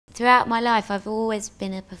Throughout my life, I've always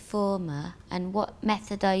been a performer, and what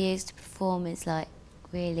method I use to perform is like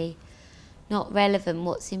really not relevant.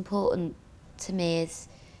 What's important to me is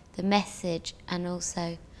the message, and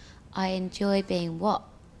also I enjoy being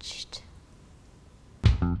watched.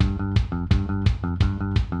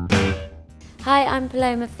 Hi, I'm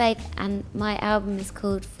Paloma Faith, and my album is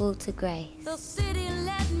called Fall to Grace. The city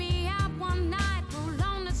let me out one night,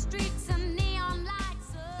 along the streets and neon lights.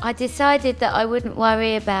 I decided that I wouldn't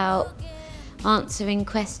worry about answering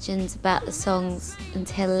questions about the songs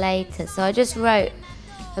until later, so I just wrote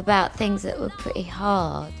about things that were pretty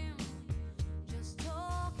hard.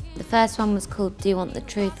 The first one was called Do You Want the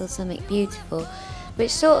Truth or Something Beautiful, which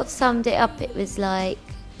sort of summed it up. It was like,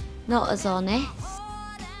 not as honest.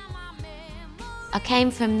 I came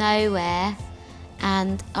from nowhere,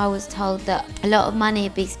 and I was told that a lot of money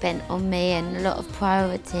would be spent on me and a lot of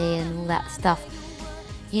priority and all that stuff.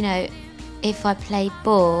 You know, if I played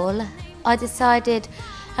ball, I decided,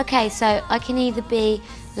 okay, so I can either be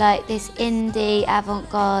like this indie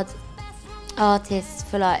avant-garde artist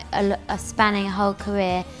for like spanning a whole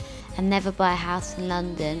career and never buy a house in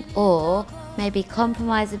London, or maybe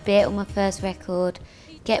compromise a bit on my first record,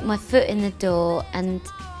 get my foot in the door and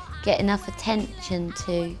get enough attention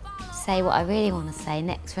to say what I really want to say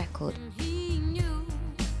next record.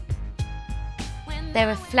 There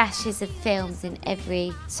are flashes of films in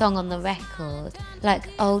every song on the record, like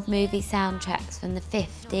old movie soundtracks from the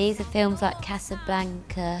 50s, of films like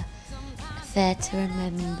Casablanca, Affair to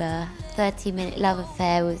Remember. 30-Minute Love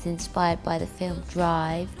Affair was inspired by the film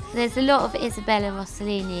Drive. There's a lot of Isabella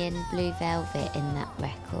Rossellini and Blue Velvet in that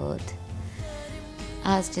record.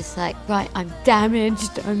 I was just like, right, I'm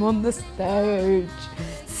damaged, I'm on the stage,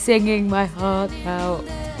 singing my heart out.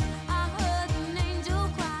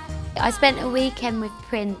 I spent a weekend with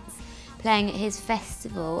Prince playing at his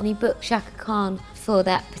festival, and he booked Chaka Khan for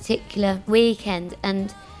that particular weekend,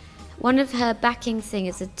 and one of her backing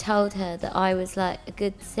singers had told her that I was like a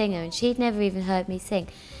good singer, and she'd never even heard me sing.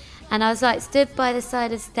 And I was like stood by the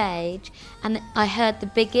side of stage, and I heard the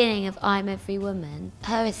beginning of I'm Every Woman.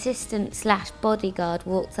 Her assistant slash bodyguard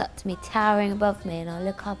walks up to me, towering above me, and I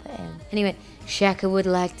look up at him. And he went, Shaka would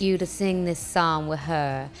like you to sing this song with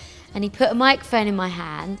her. And he put a microphone in my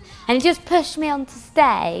hand, and he just pushed me onto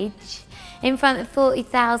stage in front of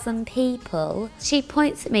 40,000 people. She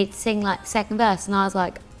points at me to sing like the second verse, and I was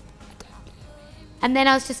like, and then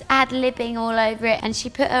I was just ad-libbing all over it, and she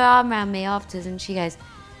put her arm around me afterwards and she goes,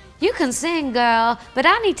 you can sing, girl, but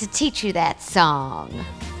I need to teach you that song.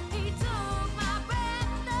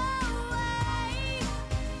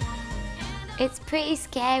 It's pretty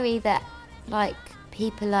scary that like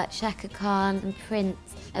people like Chaka Khan and Prince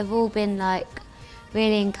have all been like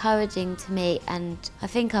really encouraging to me, and I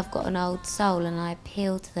think I've got an old soul and I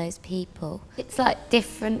appeal to those people. It's like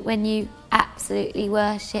different when you absolutely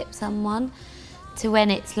worship someone to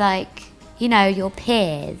when it's like, you know, your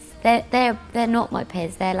peers. They're not my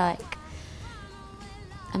peers, they're like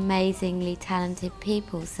amazingly talented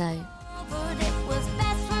people, so.